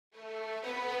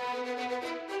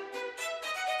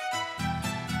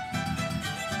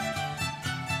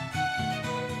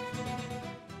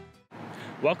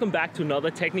Welcome back to another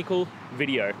technical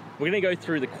video. We're gonna go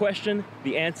through the question,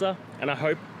 the answer, and I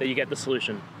hope that you get the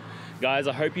solution. Guys,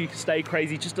 I hope you stay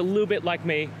crazy just a little bit like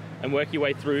me and work your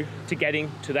way through to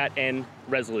getting to that end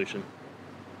resolution.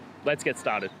 Let's get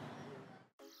started.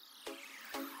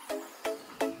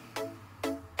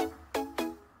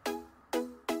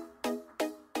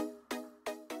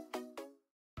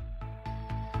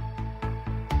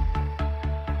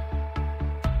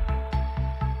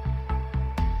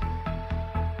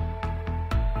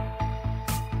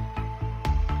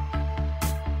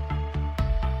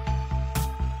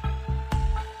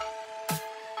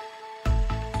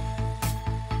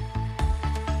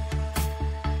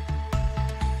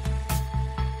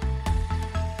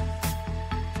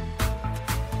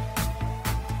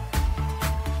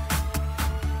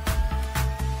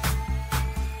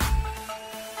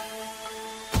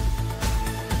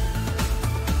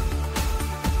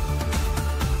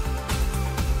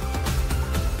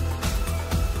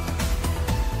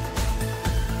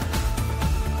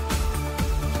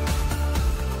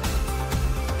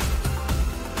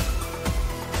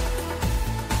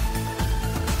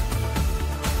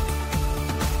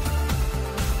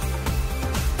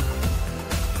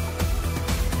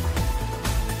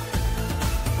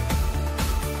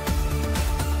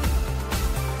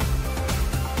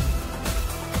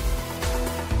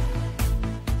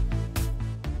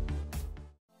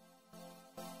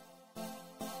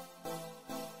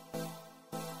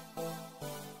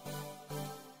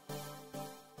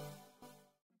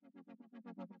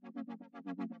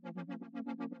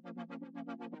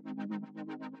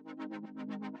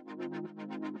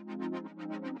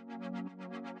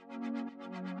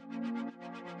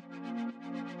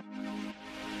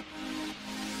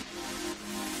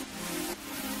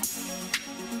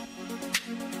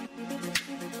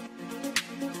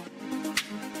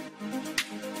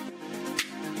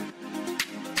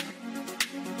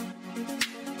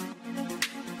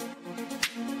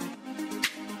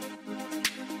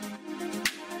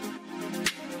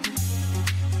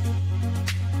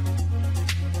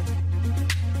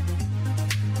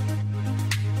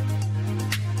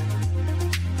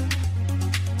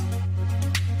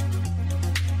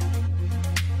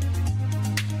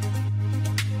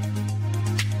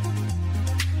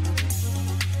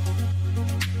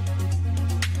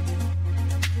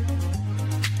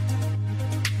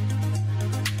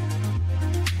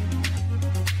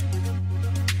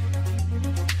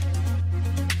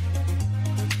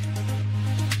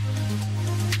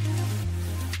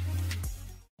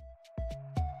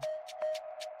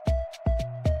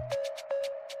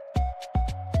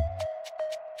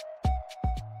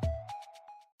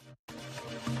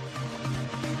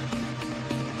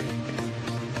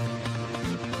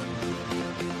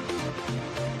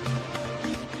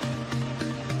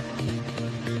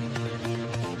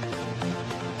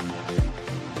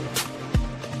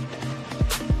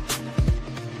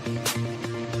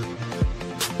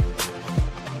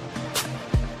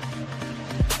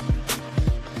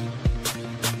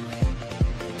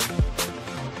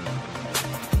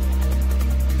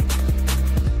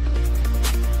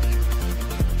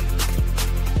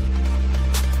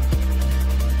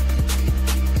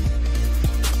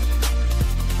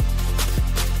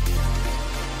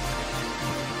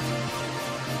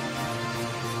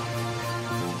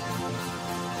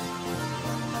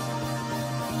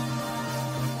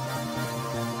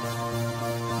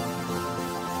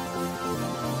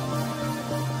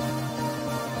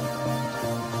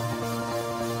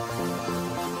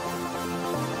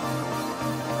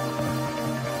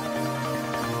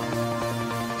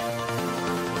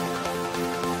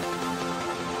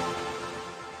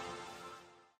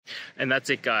 And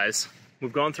that's it, guys.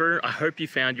 We've gone through. I hope you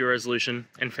found your resolution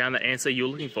and found the answer you were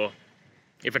looking for.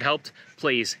 If it helped,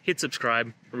 please hit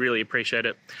subscribe. I really appreciate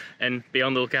it. And be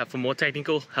on the lookout for more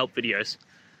technical help videos.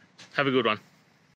 Have a good one.